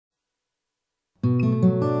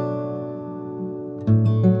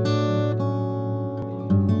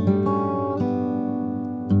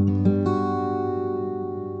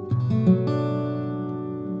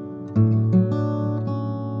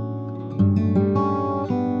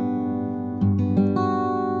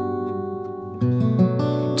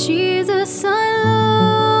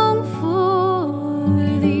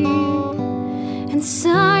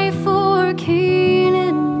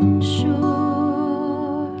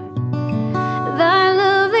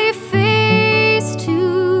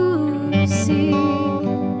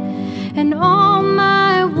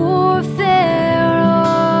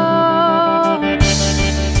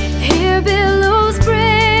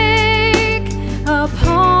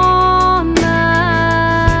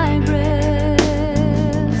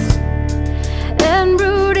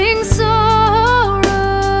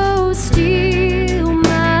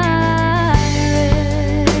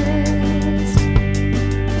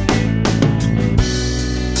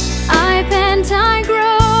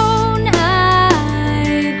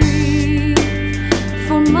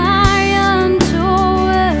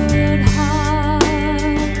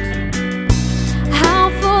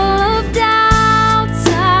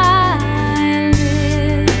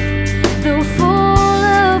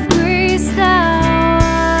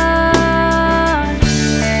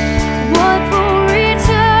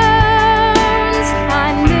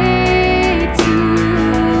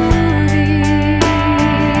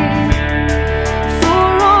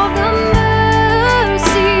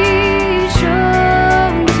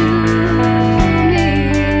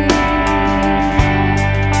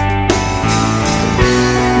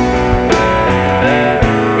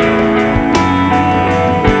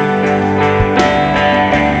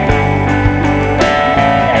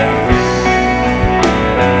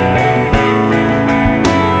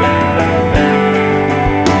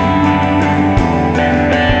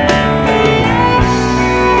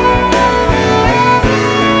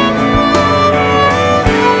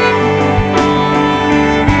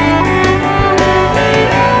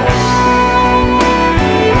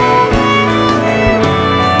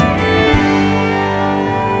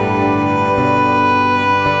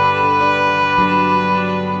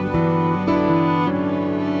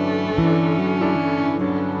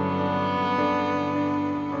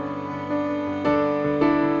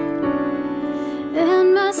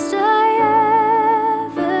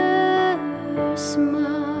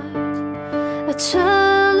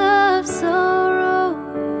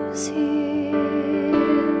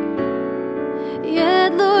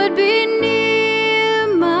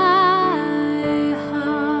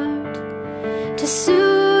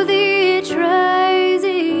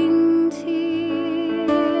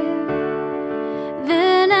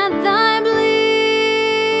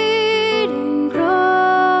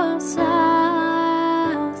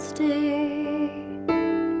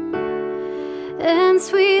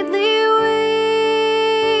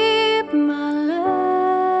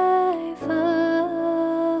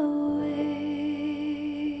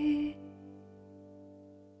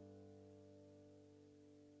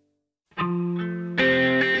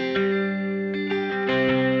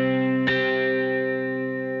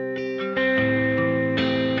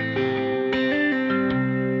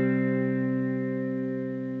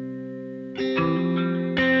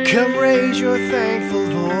Come raise your thankful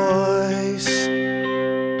voice,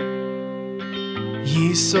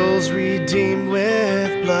 ye souls redeemed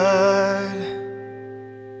with blood.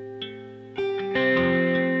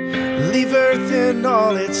 Leave earth and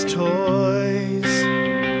all its toys,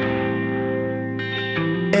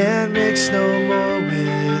 and mix no more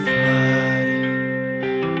with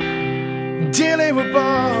mud. Dearly we're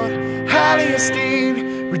bought, highly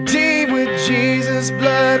esteemed, redeemed with Jesus'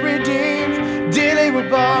 blood, redeemed. Dearly we're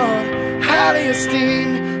bought, highly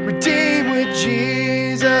esteemed, redeemed with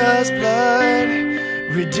Jesus' blood,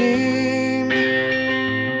 redeemed.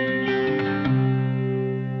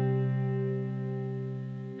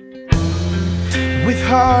 With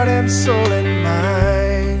heart and soul and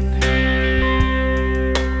mind,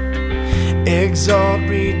 exalt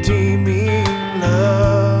redeeming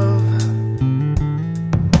love.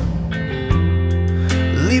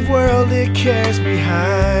 Leave worldly cares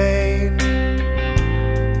behind,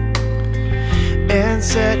 and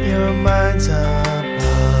set your minds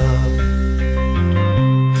above.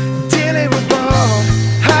 Dearly we're bought,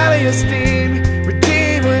 highly esteemed,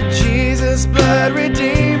 redeemed with Jesus' blood,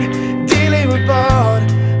 redeemed. Dearly we're bought,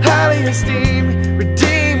 highly esteemed,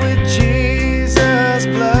 redeemed with Jesus'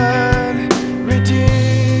 blood,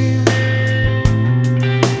 redeemed.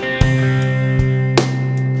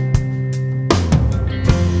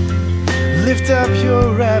 Lift up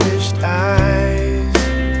your ravished eyes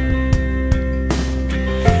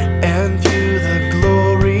and view the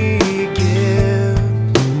glory given.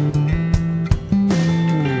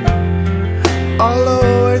 All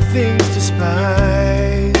lower things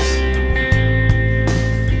despise,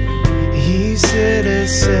 ye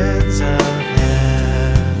citizens of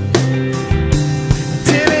heaven.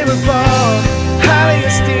 Dearly we're bought, highly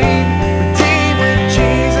esteemed, redeemed with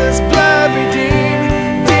Jesus' blood, redeemed.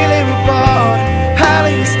 Dearly we're bought,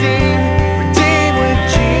 highly esteemed, redeemed with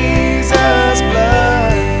Jesus'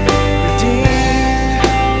 blood, redeemed.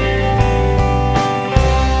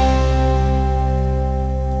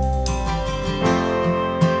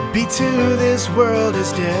 Be to this world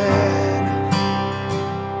is dead,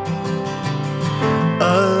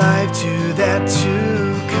 alive to that to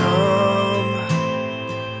come.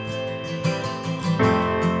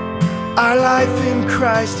 Our life in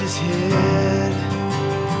Christ is hid,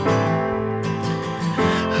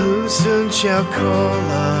 who soon shall call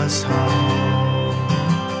us home.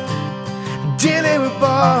 Dearly we're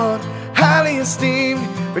bought, highly esteemed,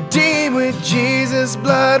 redeemed with Jesus'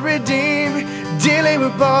 blood, redeemed. Dearly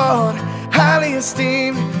we're bought, highly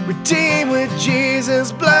esteemed, redeemed with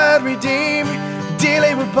Jesus' blood, redeemed.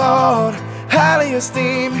 Dearly we're bought, highly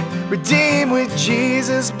esteemed, redeemed with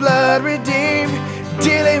Jesus' blood, redeemed.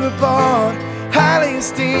 Dearly we're bought, highly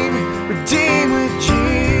esteemed, redeemed with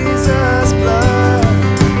Jesus' blood.